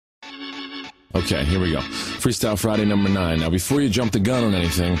Okay, here we go. Freestyle Friday number 9. Now, before you jump the gun on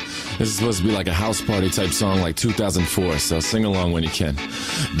anything, this is supposed to be like a house party type song like 2004, so sing along when you can.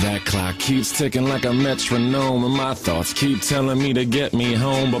 That clock keeps ticking like a metronome, and my thoughts keep telling me to get me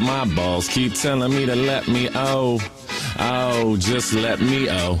home, but my balls keep telling me to let me just let me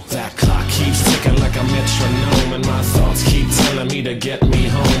That clock keeps ticking like a metronome, and my thoughts keep telling me to get me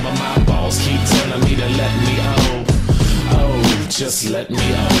home, but my balls keep telling me to let me just let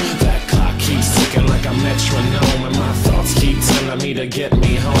me That clock keeps ticking like a metronome, and my thoughts keep telling me to get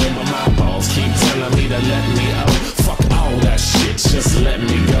me home, but my balls keep telling me to let me fuck all that shit, just let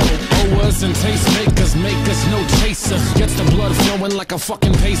me go. Owers and tastemakers make us no chaser. Gets the blood flowing like a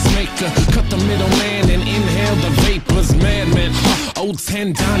fucking pacemaker. Cut the middleman and inhale the vapors. Madman, old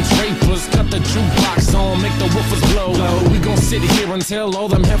 10 Don Drapers. Cut the jukebox on, make the woofers blow. We gon' sit here until all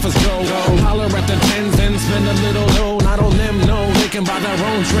them heifers go. Holler at the tens and spend a little dough. Not all them know they can buy their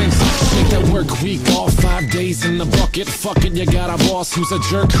own drinks. Take that work week off, 5 days in the bucket. Fuck it, you got a boss who's a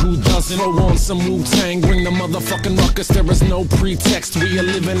jerk who doesn't. Throw on some Wu-Tang, bring the motherfucking ruckus. There is no pretext. We are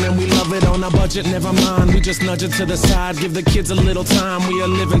living and we love it on a budget. Never mind, we just nudge it to the side. Give the kids a little time. We are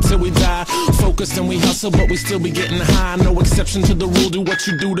living till we die. Focused and we hustle, but we still be getting high. No exception to the rule. Do what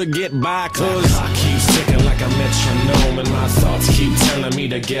you do to get by. Cause the clock keeps ticking like a metronome, and my thoughts keep telling me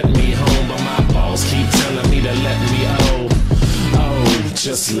to get me home, but my balls keep telling me to let me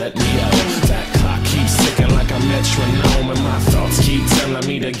just let me That clock keeps ticking like a metronome, and my thoughts keep telling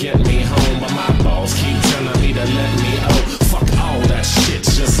me to get me home, but my balls keep telling me to let me fuck all that shit,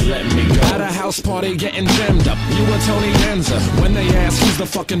 just let me go. At a house party getting jammed up, you a Tony Danza. When they ask who's the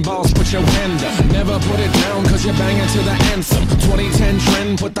fucking boss, put your hand up. Never put it down cause you're banging to the anthem. 2010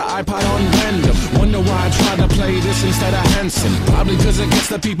 trend, put the iPod on random. Wonder why I tried to play this instead of Hanson. Probably cause it gets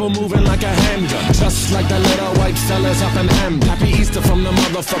the people moving like a handgun. Just like the little white fellas up in Hamden. Happy Easter from the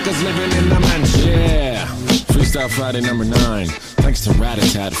motherfuckers living in the mansion. Yeah, Freestyle Friday number 9. Thanks to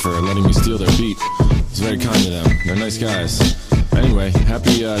Rat-a-Tat for letting me steal their beat. It's very kind of them. They're nice guys. Anyway,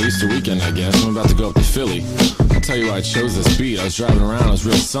 happy Easter weekend, I guess. I'm about to go up to Philly. I'll tell you why I chose this beat. I was driving around, it was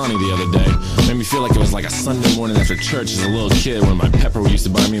real sunny the other day. Made me feel like it was like a Sunday morning after church as a little kid when my pepper used to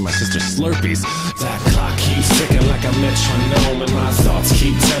buy me and my sister Slurpees. That clock keeps ticking like a metronome, and my thoughts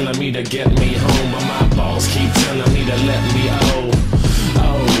keep telling me to get me home, but my balls keep telling me to let me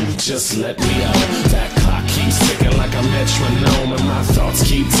just let me That clock keeps ticking like a metronome, and my thoughts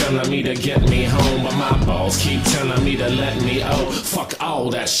keep telling me to get me home, but my balls keep telling me to let me fuck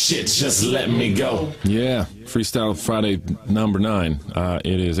all that shit, just let me go. Yeah, Freestyle Friday number 9.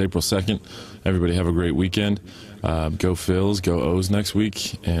 It is April 2nd. Everybody have a great weekend. Go Phils, go O's next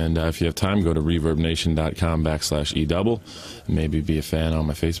week, and if you have time, go to reverbnation.com/edouble. Maybe be a fan on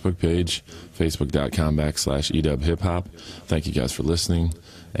my Facebook page, facebook.com/edubhiphop. Thank you guys for listening.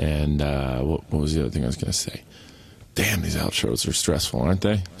 And what was the other thing I was going to say? Damn, these outros are stressful, aren't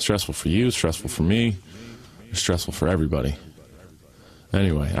they? Stressful for you, stressful for me, stressful for everybody.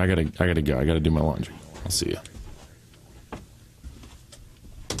 Anyway, I gotta go. I gotta do my laundry. I'll see you.